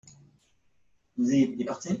Il est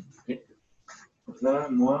parti? Ok. Donc là,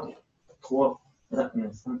 moi, 3, 4,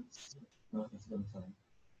 5,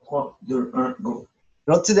 3, 2, 1, go.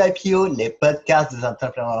 Road to the IPO, les podcasts des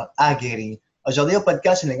entrepreneurs aguerris. Aujourd'hui, au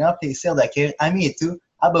podcast, j'ai le grand plaisir d'accueillir Amy Etou,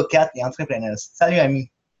 avocate et entrepreneuse. Salut,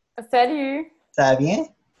 Amy. Salut! Ça va bien?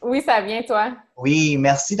 Oui, ça va bien, toi? Oui,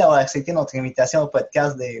 merci d'avoir accepté notre invitation au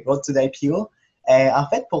podcast des Road to the IPO. En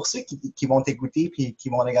fait, pour ceux qui vont t'écouter et qui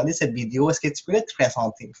vont regarder cette vidéo, est-ce que tu pourrais te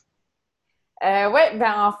présenter? Oui,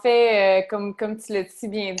 ben en fait, comme tu l'as si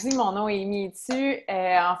bien dit, mon nom est Amy Etu.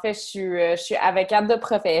 En fait, je suis avocate de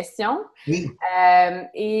profession. Oui.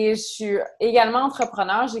 Et je suis également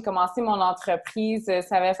entrepreneur. J'ai commencé mon entreprise,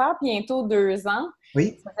 ça va faire bientôt 2 ans.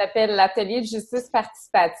 Oui. Ça s'appelle l'Atelier de justice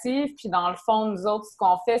participative. Puis dans le fond, nous autres, ce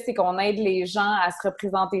qu'on fait, c'est qu'on aide les gens à se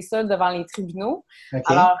représenter seuls devant les tribunaux. Okay.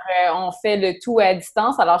 Alors, on fait le tout à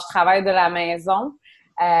distance. Alors, je travaille de la maison.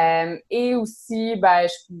 Et aussi, ben,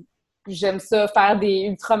 j'aime ça faire des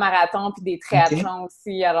ultramarathons puis des triathlons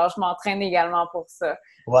aussi. Alors, je m'entraîne également pour ça.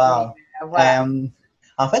 Wow! Et, voilà.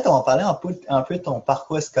 En fait, on va parler un peu de ton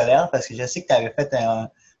parcours scolaire parce que je sais que tu avais fait un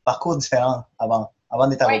parcours différent avant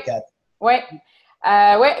d'être avocate. Oui.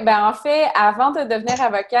 Ben en fait, avant de devenir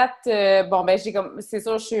avocate, c'est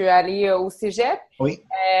sûr, je suis allée au cégep. Oui.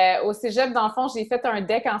 Au cégep, dans le fond, j'ai fait un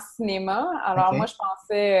DEC en cinéma. Alors, Okay. moi, je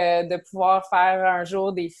pensais de pouvoir faire un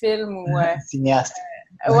jour des films ou... Cinéaste.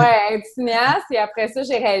 Être cinéaste. Et après ça,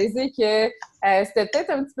 j'ai réalisé que c'était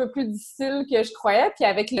peut-être un petit peu plus difficile que je croyais. Puis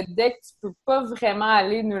avec le DEC, tu peux pas vraiment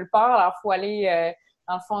aller nulle part. Alors, il faut aller...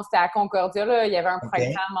 dans le fond, c'était à Concordia, là. Il y avait un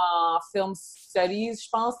programme en Film Studies, je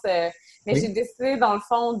pense. Mais j'ai décidé, dans le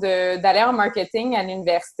fond, d'aller en marketing à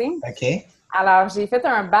l'université. OK. Alors, j'ai fait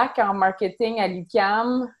un bac en marketing à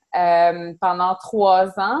l'UQAM pendant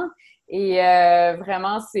 3 ans. Et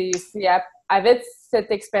vraiment, avec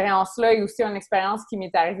cette expérience-là et aussi une expérience qui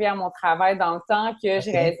m'est arrivée à mon travail dans le temps que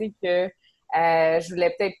j'ai réalisé que je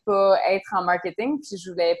voulais peut-être pas être en marketing, puis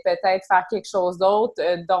je voulais peut-être faire quelque chose d'autre,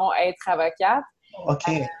 dont être avocate. OK.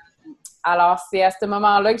 Alors, c'est à ce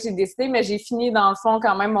moment-là que j'ai décidé, mais j'ai fini, dans le fond,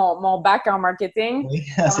 quand même mon bac en marketing. Oui,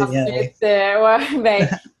 c'est bien, oui.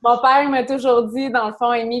 Mon père m'a toujours dit, dans le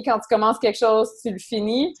fond, Amy, quand tu commences quelque chose, tu le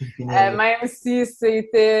finis. Même si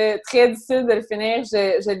c'était très difficile de le finir,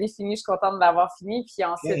 je l'ai fini, je suis contente de l'avoir fini. Puis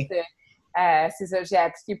ensuite, c'est ça, j'ai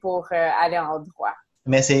appliqué pour aller en droit.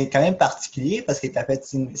 Mais c'est quand même particulier parce que tu as fait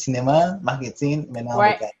cinéma, marketing, maintenant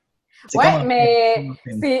avocat. Oui, mais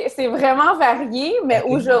c'est vraiment varié, mais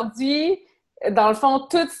aujourd'hui, dans le fond,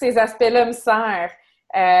 tous ces aspects-là me servent.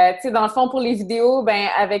 Tu sais, dans le fond, pour les vidéos, ben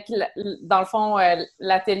avec, dans le fond,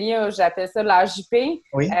 l'atelier, j'appelle ça l'AJP.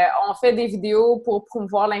 Oui. On fait des vidéos pour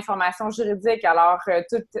promouvoir l'information juridique. Alors,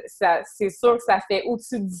 c'est sûr que ça fait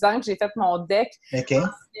au-dessus de 10 ans que j'ai fait mon DEC en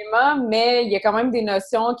cinéma, mais il y a quand même des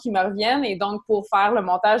notions qui me reviennent. Et donc, pour faire le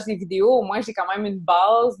montage des vidéos, au moins, j'ai quand même une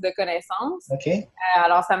base de connaissances.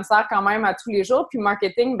 Alors, ça me sert quand même à tous les jours. Puis,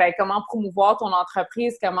 marketing, ben comment promouvoir ton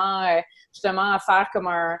entreprise, comment justement faire comme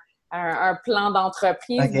un plan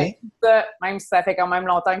d'entreprise. Ben, tout ça, même si ça fait quand même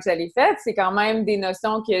longtemps que je l'ai fait, c'est quand même des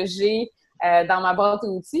notions que j'ai dans ma boîte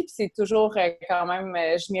d'outils. Puis c'est toujours quand même,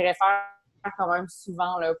 je m'y réfère quand même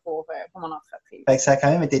souvent là, pour mon entreprise. Fait que ça a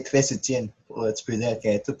quand même été très utile. Tu peux dire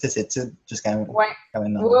que toutes tes études jusqu'à maintenant. Oui.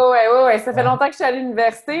 Ça fait longtemps que je suis à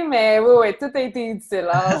l'université, mais oui, tout a été utile.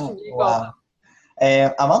 Alors, je suis bien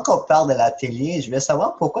contente. Avant qu'on parle de l'atelier, je voulais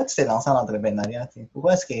savoir pourquoi tu t'es lancé en entrepreneuriat.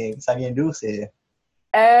 Pourquoi est-ce que ça vient d'où? Je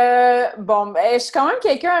suis quand même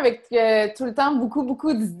quelqu'un avec tout le temps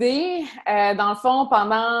beaucoup d'idées. Dans le fond,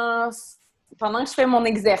 pendant que je fais mon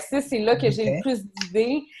exercice, c'est là que j'ai le plus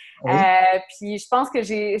d'idées. Puis je pense que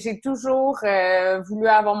j'ai toujours voulu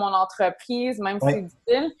avoir mon entreprise, même si c'est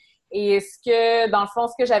difficile. Et dans le fond,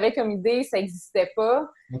 ce que j'avais comme idée, ça n'existait pas.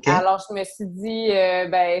 Alors, je me suis dit,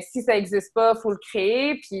 si ça n'existe pas, il faut le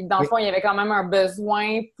créer. Puis, dans le fond, il y avait quand même un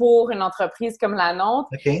besoin pour une entreprise comme la nôtre.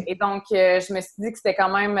 Et donc, je me suis dit que c'était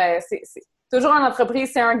quand même... toujours une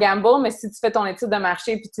entreprise, c'est un gamble, mais si tu fais ton étude de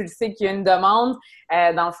marché puis tu le sais qu'il y a une demande,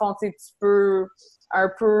 dans le fond, tu peux un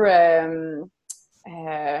peu...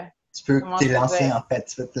 tu peux te lancer, en fait.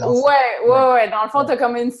 Tu peux te lancer. Ouais. Dans le fond, tu as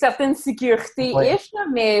comme une certaine sécurité-ish,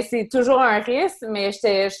 mais c'est toujours un risque. Mais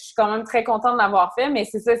je suis quand même très contente de l'avoir fait. Mais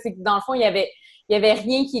c'est ça, c'est que dans le fond, il y avait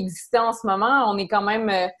rien qui existait en ce moment. On est quand même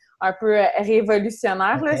un peu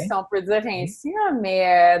révolutionnaire, là, si on peut dire ainsi. Là.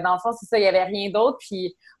 Mais dans le fond, c'est ça, il n'y avait rien d'autre.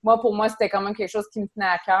 Puis pour moi, c'était quand même quelque chose qui me tenait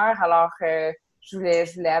à cœur. Alors, je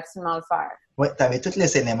voulais absolument le faire. Oui, tu avais tous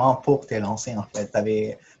les éléments pour te lancer, en fait. Tu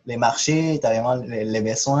avais les marchés, tu avais vraiment les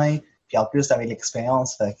besoins, puis en plus, tu avais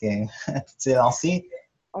l'expérience. Fait que tu t'es lancé.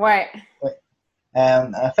 Ouais.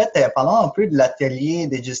 En fait, parlons un peu de l'atelier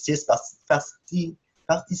de justice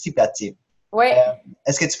participative. Oui.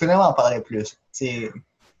 Est-ce que tu peux vraiment en parler plus?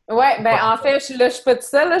 Oui, ben en fait, je suis pas toute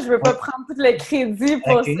seule, là, je veux pas prendre tout le crédit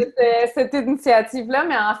pour cette initiative-là,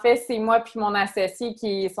 mais en fait, c'est moi puis mon associé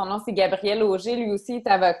son nom c'est Gabriel Auger, lui aussi est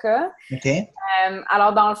avocat. OK.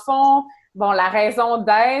 Alors, dans le fond, bon, la raison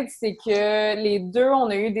d'être, c'est que les deux, on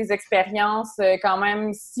a eu des expériences quand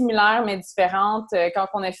même similaires, mais différentes. Quand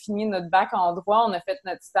on a fini notre bac en droit, on a fait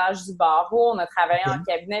notre stage du barreau, on a travaillé en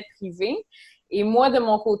cabinet privé. Et moi, de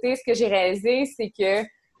mon côté, ce que j'ai réalisé, c'est que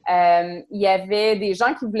il y avait des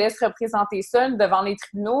gens qui voulaient se représenter seuls devant les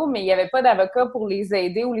tribunaux, mais il n'y avait pas d'avocat pour les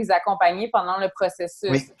aider ou les accompagner pendant le processus.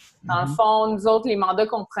 Oui. Dans le fond, nous autres, les mandats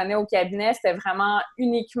qu'on prenait au cabinet, c'était vraiment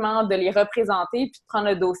uniquement de les représenter puis de prendre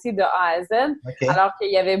le dossier de A à Z. Alors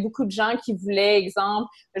qu'il y avait beaucoup de gens qui voulaient, exemple,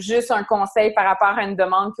 juste un conseil par rapport à une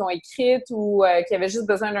demande qu'ils ont écrite ou qui avaient juste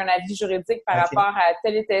besoin d'un avis juridique par rapport à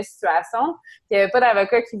telle et telle situation. Il n'y avait pas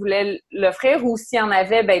d'avocat qui voulait l'offrir ou s'il y en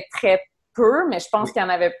avait, ben très peu, mais je pense qu'il y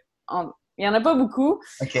en a pas beaucoup.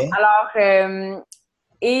 Alors,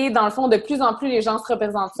 et dans le fond, de plus en plus, les gens se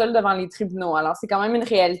représentent seuls devant les tribunaux. Alors, c'est quand même une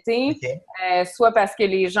réalité, soit parce que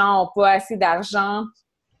les gens n'ont pas assez d'argent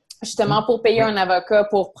justement pour payer un avocat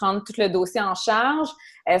pour prendre tout le dossier en charge,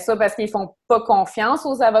 soit parce qu'ils font pas confiance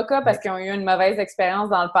aux avocats parce qu'ils ont eu une mauvaise expérience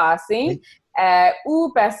dans le passé,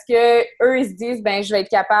 ou parce que eux ils se disent ben je vais être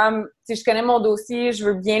capable, si je connais mon dossier, je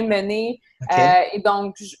veux bien le mener, et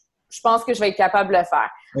donc je pense que je vais être capable de le faire.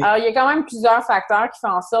 Alors, il y a quand même plusieurs facteurs qui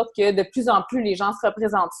font en sorte que de plus en plus, les gens se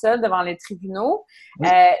représentent seuls devant les tribunaux.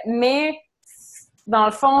 Mais, dans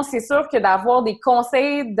le fond, c'est sûr que d'avoir des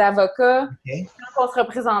conseils d'avocats, quand on se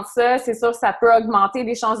représente ça, c'est sûr que ça peut augmenter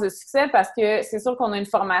les chances de succès parce que c'est sûr qu'on a une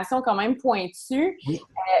formation quand même pointue,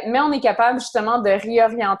 mais on est capable justement de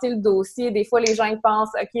réorienter le dossier. Des fois, les gens ils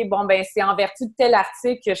pensent, OK, bon, ben c'est en vertu de tel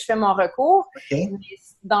article que je fais mon recours. Mais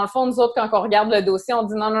dans le fond, nous autres, quand on regarde le dossier, on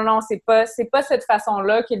dit non, c'est pas cette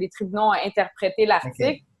façon-là que les tribunaux ont interprété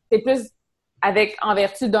l'article. C'est plus en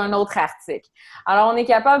vertu d'un autre article. Alors, on est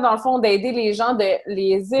capable, dans le fond, d'aider les gens, de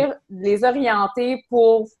les orienter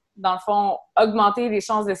pour, dans le fond, augmenter les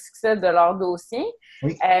chances de succès de leur dossier.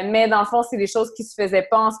 Mais dans le fond, c'est des choses qui se faisaient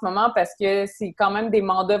pas en ce moment parce que c'est quand même des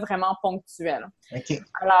mandats vraiment ponctuels.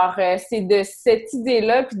 Alors, c'est de cette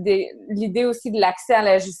idée-là, puis l'idée aussi de l'accès à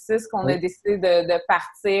la justice qu'on a décidé de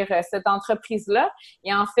partir cette entreprise-là.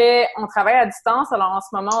 Et en fait, on travaille à distance. Alors, en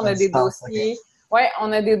ce moment, on a des dossiers... Oui,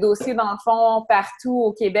 on a des dossiers, dans le fond, partout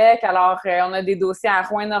au Québec. Alors, on a des dossiers à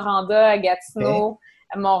Rouyn-Noranda, à Gatineau,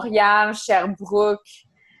 à Montréal, Sherbrooke,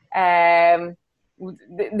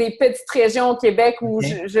 des petites régions au Québec où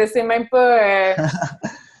je sais même pas...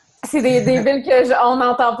 c'est des villes on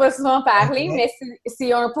n'entend pas souvent parler, mais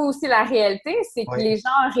c'est un peu aussi la réalité. C'est que les gens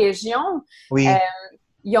en région...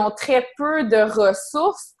 ils ont très peu de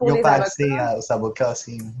ressources pour les avocats. Ils n'ont pas accès aux avocats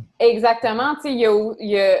aussi. Exactement. Tu sais, il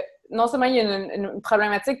y a non seulement il y a une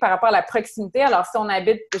problématique par rapport à la proximité. Alors, si on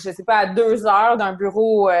habite, je ne sais pas, à 2 heures d'un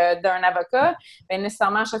bureau d'un avocat, bien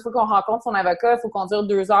nécessairement, à chaque fois qu'on rencontre son avocat, il faut conduire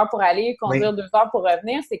 2 heures pour aller, conduire 2 heures pour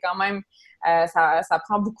revenir. C'est quand même, ça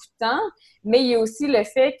prend beaucoup de temps. Mais il y a aussi le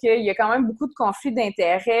fait qu'il y a quand même beaucoup de conflits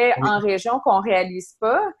d'intérêts en région qu'on ne réalise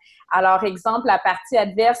pas. Alors, exemple, la partie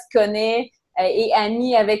adverse connaît et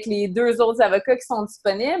amie avec les 2 autres avocats qui sont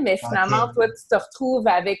disponibles, mais finalement, toi, tu te retrouves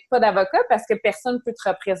avec pas d'avocat parce que personne ne peut te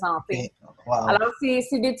représenter. Alors,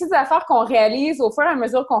 c'est des petites affaires qu'on réalise au fur et à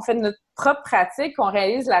mesure qu'on fait notre propre pratique, qu'on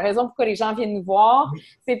réalise la raison pourquoi les gens viennent nous voir,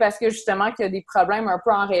 c'est parce que justement qu'il y a des problèmes un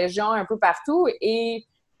peu en région, un peu partout, et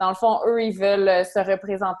dans le fond, eux, ils veulent se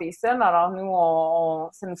représenter seuls. Alors, nous,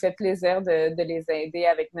 ça nous fait plaisir de les aider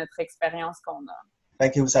avec notre expérience qu'on a. Fait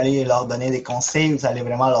que vous allez leur donner des conseils, vous allez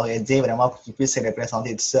vraiment leur aider vraiment pour qu'ils puissent se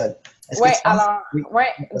représenter tout seuls.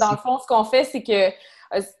 Dans le fond, ce qu'on fait, c'est que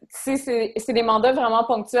c'est des mandats vraiment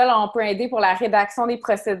ponctuels. On peut aider pour la rédaction des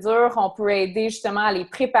procédures, on peut aider justement à les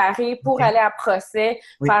préparer pour aller à procès,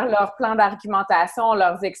 faire leur plan d'argumentation, on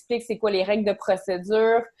leur explique c'est quoi les règles de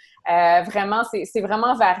procédure. Vraiment, c'est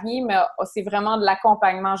vraiment varié, mais c'est vraiment de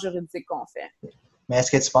l'accompagnement juridique qu'on fait. Mais est-ce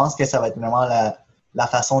que tu penses que ça va être vraiment la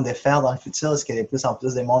façon de faire dans le futur? Est-ce que de plus en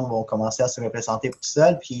plus de monde vont commencer à se représenter tout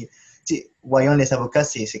seul? Puis, voyons, les avocats,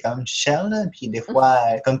 c'est quand même cher, là. Puis des fois,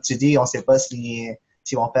 comme tu dis, on ne sait pas s'ils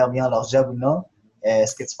vont faire bien leur job ou non.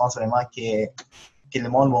 Est-ce que tu penses vraiment que le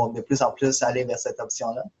monde va de plus en plus aller vers cette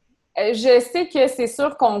option-là? Je sais que c'est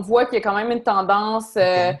sûr qu'on voit qu'il y a quand même une tendance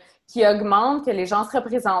qui augmente, que les gens se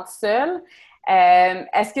représentent seuls.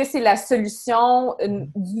 Est-ce que c'est la solution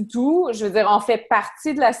du tout? Je veux dire, on fait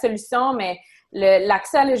partie de la solution, mais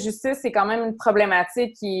l'accès à la justice, c'est quand même une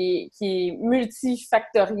problématique qui est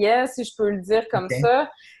multifactorielle, si je peux le dire comme ça.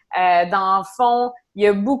 Dans le fond, il y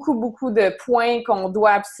a beaucoup, beaucoup de points qu'on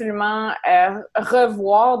doit absolument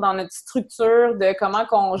revoir dans notre structure de comment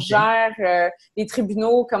qu'on gère les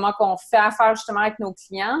tribunaux, comment qu'on fait affaire justement avec nos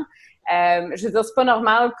clients. Je veux dire, c'est pas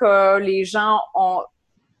normal que les gens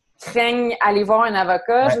craignent aller voir un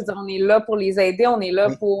avocat. Je veux dire, on est là pour les aider, on est là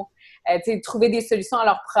pour trouver des solutions à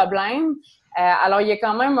leurs problèmes. Alors, il y a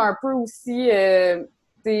quand même un peu aussi...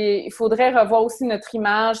 il faudrait revoir aussi notre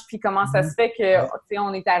image, puis comment ça se fait que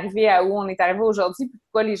on est arrivé à où on est arrivé aujourd'hui, puis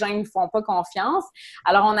pourquoi les gens ne nous font pas confiance.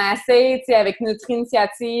 Alors, on a essayé, avec notre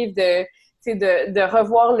initiative de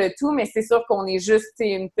revoir le tout, mais c'est sûr qu'on est juste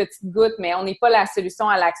une petite goutte, mais on n'est pas la solution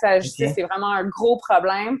à l'accès à la justice. C'est vraiment un gros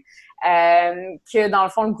problème que, dans le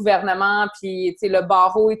fond, le gouvernement, puis le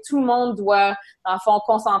barreau et tout le monde doit, dans le fond,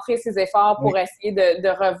 concentrer ses efforts pour essayer de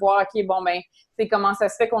revoir, OK, bon, ben, comment ça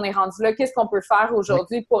se fait qu'on est rendu là, qu'est-ce qu'on peut faire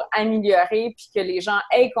aujourd'hui pour améliorer puis que les gens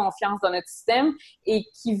aient confiance dans notre système et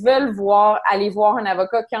qui veulent aller voir un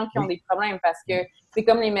avocat quand ils ont des problèmes parce que c'est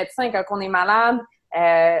comme les médecins, quand on est malade,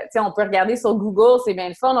 on peut regarder sur Google, c'est bien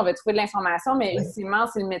le fun, on va trouver de l'information, mais ultimement,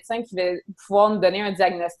 c'est le médecin qui va pouvoir nous donner un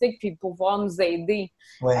diagnostic puis pouvoir nous aider.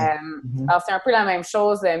 Alors, c'est un peu la même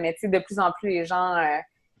chose, mais de plus en plus, les gens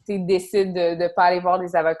décident de ne pas aller voir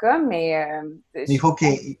des avocats, mais... il faut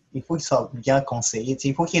qu'ils soient bien conseillés.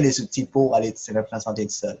 Il faut qu'il y ait des outils pour aller se représenter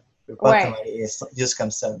tout seul. Il ne peut pas aller juste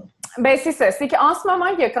comme ça. Ben c'est ça. C'est qu'en ce moment,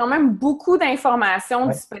 il y a quand même beaucoup d'informations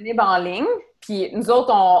disponibles en ligne. Puis nous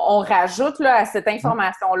autres, on rajoute là, à cette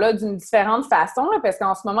information-là d'une différente façon, là, parce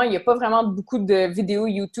qu'en ce moment, il n'y a pas vraiment beaucoup de vidéos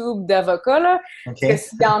YouTube d'avocats. Là, parce que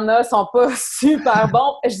s'il y en a, ils ne sont pas super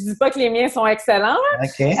bons. Je dis pas que les miens sont excellents. Là.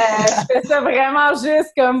 Je fais ça vraiment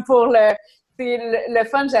juste comme pour le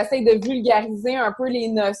fun. J'essaie de vulgariser un peu les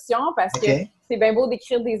notions parce que c'est bien beau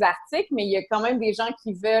d'écrire des articles, mais il y a quand même des gens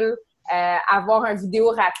qui veulent avoir une vidéo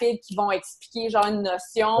rapide qui vont expliquer genre une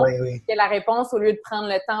notion, qui est la réponse au lieu de prendre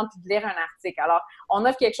le temps puis de lire un article. Alors, on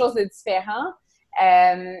offre quelque chose de différent,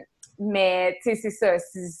 mais tu sais, c'est ça.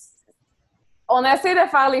 On essaie de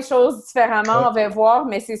faire les choses différemment, on va voir,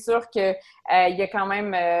 mais c'est sûr qu'il y a quand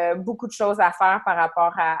même beaucoup de choses à faire par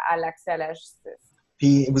rapport à l'accès à la justice.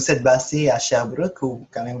 Puis, vous êtes basé à Sherbrooke ou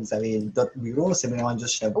quand même vous avez d'autres bureaux ou c'est vraiment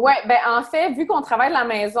juste Sherbrooke? Oui, bien en fait, vu qu'on travaille de la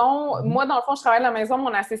maison, moi dans le fond, je travaille de la maison,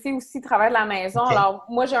 mon associé aussi travaille de la maison. Alors,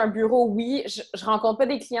 moi j'ai un bureau, oui, je rencontre pas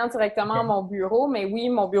des clients directement à mon bureau, mais oui,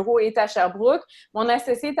 mon bureau est à Sherbrooke. Mon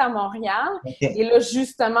associé est à Montréal. Et là,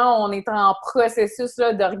 justement, on est en processus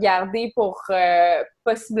là, de regarder pour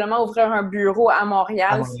possiblement ouvrir un bureau à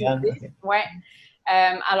Montréal. Ouais.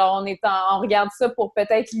 Alors, on regarde ça pour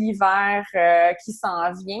peut-être l'hiver qui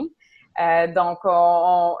s'en vient. Donc,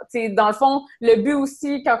 dans le fond, le but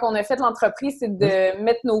aussi, quand on a fait l'entreprise, c'est de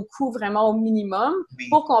mettre nos coûts vraiment au minimum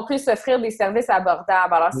pour qu'on puisse offrir des services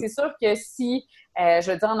abordables. Alors, c'est sûr que si, je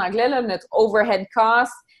veux dire en anglais, là, notre overhead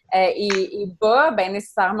cost est bas, bien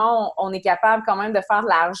nécessairement, on est capable quand même de faire de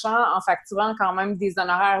l'argent en facturant quand même des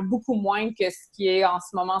honoraires beaucoup moins que ce qui est en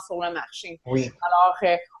ce moment sur le marché.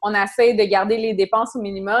 Alors, on essaie de garder les dépenses au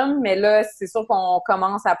minimum, mais là, c'est sûr qu'on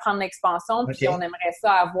commence à prendre l'expansion, puis on aimerait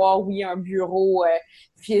ça avoir, un bureau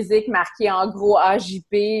physique marqué en gros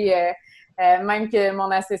AJP, même que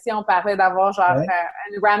mon associé, on parlait d'avoir genre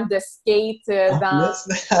une rampe de skate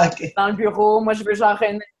dans le bureau. Moi, je veux genre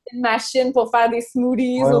une machine pour faire des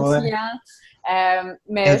smoothies aux clients.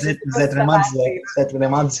 Mais vous êtes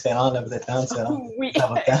vraiment différents, là. Vous êtes vraiment différents. Oui.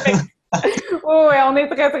 Oui, on est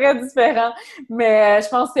très, très différents. Mais je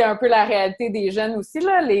pense que c'est un peu la réalité des jeunes aussi,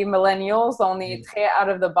 là. Les millennials, on est très out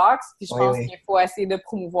of the box. Puis je pense qu'il faut essayer de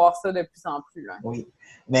promouvoir ça de plus en plus. Là. Oui.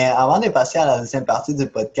 Mais avant de passer à la deuxième partie du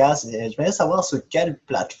podcast, je voulais savoir sur quelle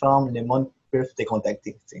plateforme les gens peuvent te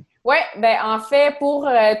contacter. Oui, bien en fait, pour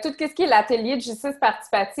tout ce qui est l'atelier de justice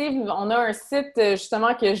participative, on a un site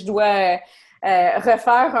justement que je dois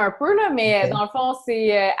refaire un peu, là, mais dans le fond,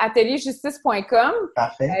 c'est atelierjustice.com.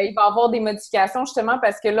 Parfait. Il va y avoir des modifications justement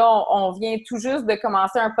parce que là, on vient tout juste de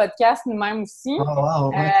commencer un podcast nous-mêmes aussi.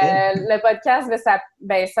 Le podcast,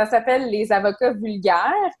 ça s'appelle « Les avocats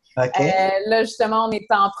vulgaires ». Là, justement, on est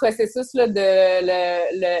en processus là, de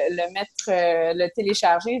le mettre, le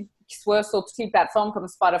télécharger, qu'il soit sur toutes les plateformes comme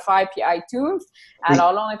Spotify puis iTunes.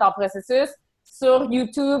 Alors là, on est en processus. Sur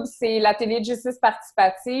YouTube, c'est l'atelier de justice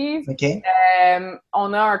participative.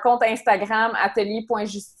 On a un compte Instagram,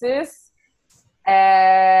 atelier.justice.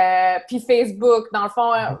 Puis Facebook, dans le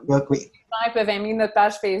fond, les gens peuvent aimer notre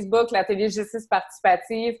page Facebook, l'atelier de justice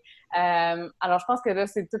participative. Alors, je pense que là,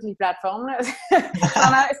 c'est toutes les plateformes. Là.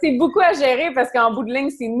 C'est beaucoup à gérer parce qu'en bout de ligne,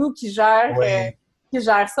 c'est nous qui gèrent qui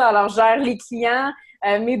gère ça. Alors, je gère les clients,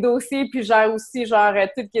 mes dossiers, puis je gère aussi genre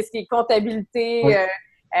tout ce qui est comptabilité, Oui.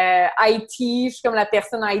 IT. Je suis comme la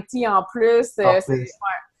personne IT en plus.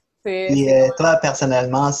 Puis toi,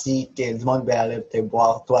 personnellement, si du monde veut aller te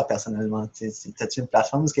voir, toi, personnellement, as-tu une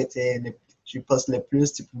plateforme où tu postes le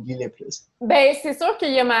plus, tu publies le plus? Ben, c'est sûr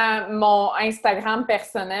qu'il y a mon Instagram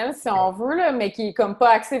personnel, si on veut, là, mais qui est comme pas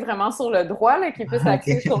axé vraiment sur le droit, là, qui est plus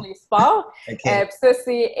axé sur les sports. OK. Puis ça,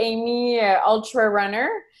 c'est Amy Ultra Runner.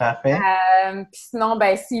 Parfait. Puis sinon,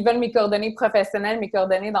 ben, s'ils veulent mes coordonnées professionnelles, mes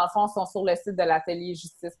coordonnées, dans le fond, sont sur le site de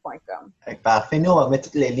l'atelierjustice.com. Parfait. Nous, on va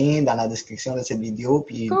mettre tous les liens dans la description de cette vidéo,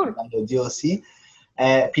 puis Cool. dans l'audio aussi.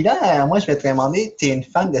 Puis là, moi, je vais te demander, tu es une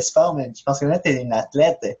fan de sport, mais je pense que là, tu es une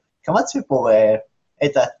athlète. Comment tu fais pour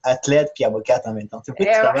être athlète puis avocate en même temps? C'est plus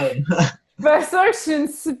de travail. Pas sûr que je suis une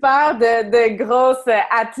super de grosse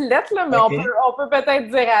athlète, là, mais Okay. on peut peut-être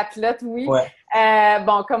dire athlète, oui. Ouais.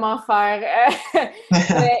 Bon, comment faire?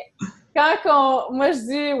 Mais moi, je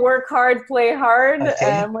dis work hard, play hard.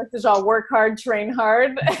 Okay. Moi, c'est genre work hard, train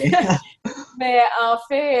hard. Okay. Mais en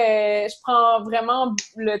fait, je prends vraiment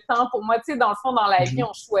le temps pour moi. Tu sais, dans le fond, dans la vie,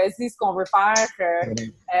 on choisit ce qu'on veut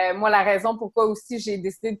faire. Moi, la raison pourquoi aussi j'ai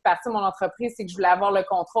décidé de partir mon entreprise, c'est que je voulais avoir le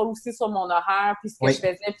contrôle aussi sur mon horaire, puis ce que je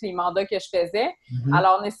faisais, puis les mandats que je faisais.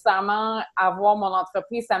 Alors, nécessairement, avoir mon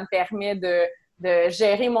entreprise, ça me permet de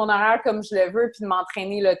gérer mon horaire comme je le veux, puis de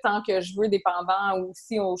m'entraîner le temps que je veux, dépendant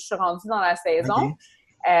aussi où je suis rendue dans la saison.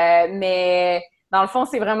 Mais dans le fond,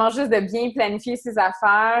 c'est vraiment juste de bien planifier ses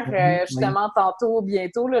affaires. Justement,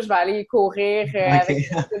 bientôt, là, je vais aller courir avec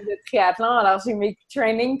le triathlon. Alors, j'ai mes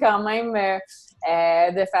trainings quand même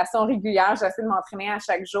de façon régulière. J'essaie de m'entraîner à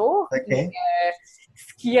chaque jour. Mais,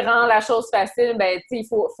 ce qui rend la chose facile, ben, il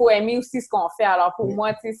faut aimer aussi ce qu'on fait. Alors, pour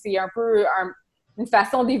moi, c'est un peu une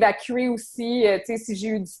façon d'évacuer aussi, si j'ai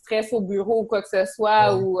eu du stress au bureau ou quoi que ce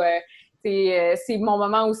soit, ou c'est mon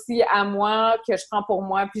moment aussi à moi que je prends pour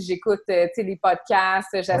moi, puis j'écoute les podcasts,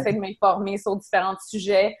 j'essaie de m'informer sur différents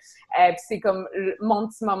sujets, puis c'est comme mon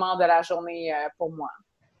petit moment de la journée pour moi.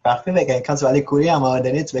 Parfait, mais quand tu vas aller courir, à un moment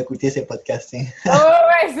donné, tu vas écouter ces podcastings.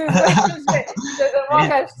 Ouais, c'est ça. Je vais devoir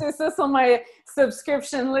rajouter ça sur ma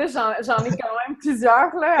subscription list. J'en ai quand même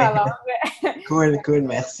plusieurs, là, alors... Cool,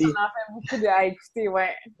 merci. On en fait beaucoup à écouter,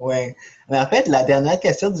 ouais. Ouais. Mais en fait, la dernière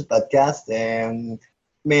question du podcast,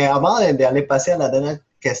 mais avant d'aller passer à la dernière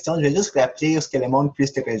question, je vais juste rappeler ce que le monde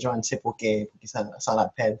puisse te rejoindre, pour qu'ils s'en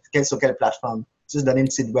rappellent. Sur quelle plateforme? Juste donner une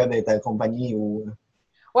site web de ta compagnie ou...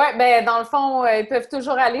 Oui, ben dans le fond, ils peuvent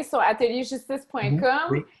toujours aller sur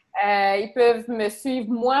atelierjustice.com. Ils peuvent me suivre,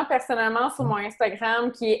 moi, personnellement, sur mon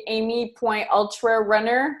Instagram, qui est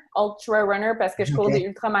amy.ultrarunner. Ultrarunner, parce que je cours des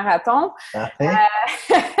ultramarathons. Parfait.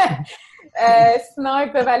 Sinon,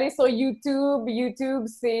 ils peuvent aller sur YouTube. YouTube,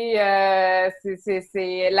 c'est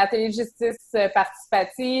l'atelier de justice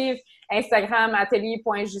participative. Instagram,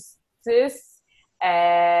 atelier.justice.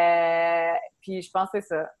 Puis je pense que c'est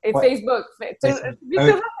ça. Et Facebook. Toujours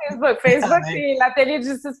Facebook. Facebook, c'est l'atelier de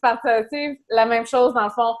justice participative. La même chose, dans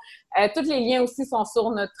le fond. Tous les liens aussi sont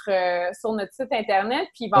sur notre site Internet.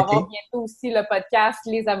 Puis il va y avoir bientôt aussi le podcast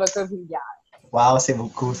Les avocats vulgaires. Wow, c'est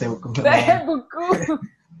beaucoup. C'est beaucoup.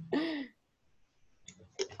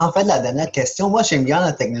 En fait, la dernière question, moi, j'aime bien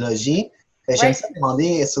la technologie. J'aime ça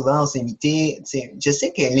demander souvent aux invités. Je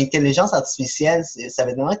sais que l'intelligence artificielle, ça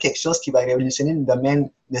va être vraiment quelque chose qui va révolutionner le domaine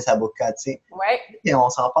des avocats. Et on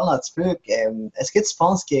s'en parle un petit peu. Est-ce que tu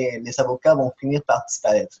penses que les avocats vont finir par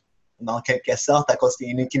disparaître? Dans quelque sorte, à cause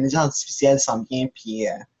qu'une intelligence artificielle s'en vient, puis...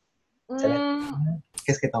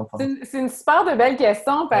 Qu'est-ce que tu en penses? C'est une super de belle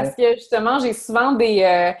question parce que justement, j'ai souvent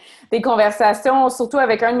des conversations, surtout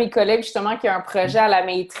avec un de mes collègues justement qui a un projet à la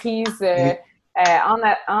maîtrise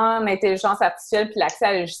en intelligence artificielle puis l'accès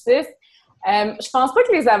à la justice. Je pense pas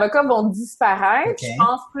que les avocats vont disparaître. Je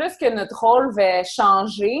pense plus que notre rôle va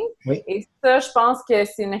changer. Et ça, je pense que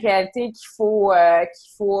c'est une réalité qu'il faut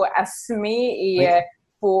assumer et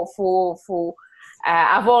faut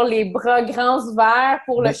avoir les bras grands ouverts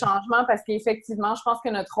pour le changement parce qu'effectivement, je pense que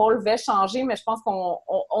notre rôle va changer, mais je pense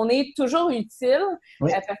qu'on est toujours utile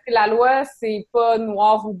parce que la loi, c'est pas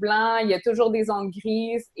noir ou blanc, il y a toujours des zones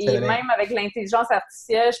grises et même avec l'intelligence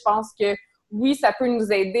artificielle, je pense que oui, ça peut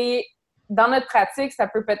nous aider dans notre pratique, ça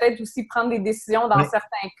peut peut-être aussi prendre des décisions dans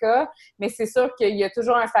certains cas, mais c'est sûr qu'il y a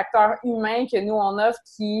toujours un facteur humain que nous, on offre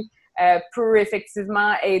qui peut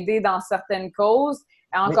effectivement aider dans certaines causes.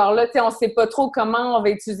 Encore là, on ne sait pas trop comment on va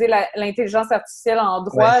utiliser l'intelligence artificielle en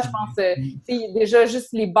droit. Je pense déjà juste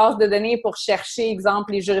les bases de données pour chercher,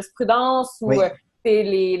 exemple, les jurisprudences ou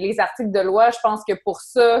les articles de loi. Je pense que pour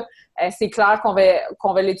ça, c'est clair qu'on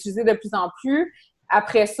va l'utiliser de plus en plus.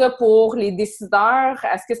 après ça, pour les décideurs,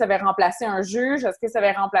 est-ce que ça va remplacer un juge? Est-ce que ça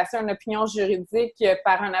va remplacer une opinion juridique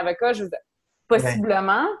par un avocat?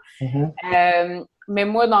 Possiblement. Mais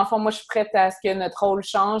moi, dans le fond, je suis prête à ce que notre rôle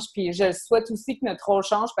change, puis je souhaite aussi que notre rôle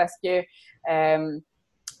change parce que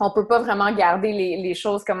on peut pas vraiment garder les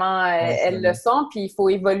choses comment elles le sont, puis il faut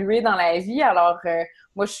évoluer dans la vie. Alors,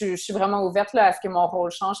 moi, je suis vraiment ouverte là, à ce que mon rôle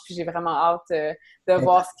change, puis j'ai vraiment hâte de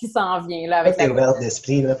voir ce qui s'en vient. Là, avec t'es ouverte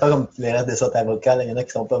d'esprit, là, pas comme les restes des autres avocats, là, il y en a qui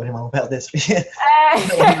sont pas vraiment ouverts d'esprit.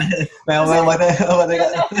 Mais on va je ne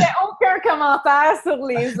fais aucun commentaire sur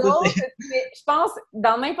les autres, mais je pense,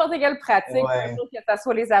 dans n'importe quelle pratique, que ce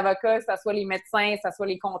soit les avocats, que ce soit les médecins, que ce soit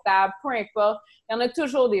les comptables, peu importe, il y en a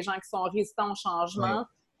toujours des gens qui sont résistants au changement.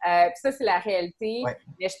 Puis ça, c'est la réalité.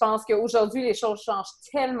 Mais je pense qu'aujourd'hui, les choses changent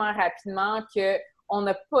tellement rapidement qu'on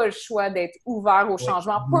n'a pas le choix d'être ouvert au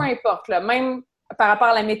changement, peu importe. Là, même par rapport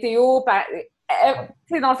à la météo,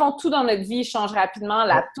 dans le fond, tout dans notre vie change rapidement.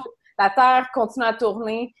 La Terre continue à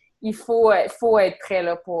tourner. Il faut être prêt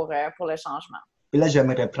là, pour le changement. Et là,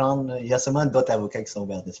 j'aimerais reprendre. Il y a seulement d'autres avocats qui sont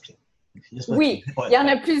ouverts d'esprit. Oui, il y en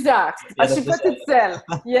a plusieurs. Je ne suis pas toute seule.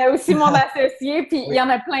 Il y a aussi mon associé, puis il y en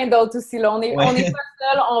a plein d'autres aussi. Là. On n'est pas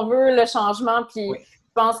seul, on veut le changement, puis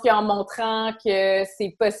je pense qu'en montrant que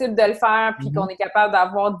c'est possible de le faire, puis qu'on est capable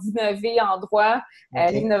d'innover en droit,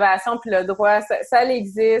 l'innovation puis le droit, ça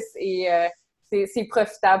existe et c'est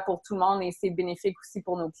profitable pour tout le monde et c'est bénéfique aussi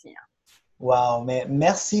pour nos clients. Wow, mais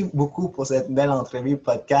merci beaucoup pour cette belle entrevue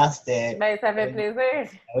podcast. Ça fait plaisir.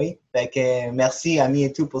 Oui, merci Ami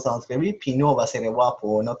et tout pour cette entrevue. Puis nous, on va se revoir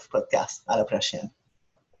pour notre podcast. À la prochaine.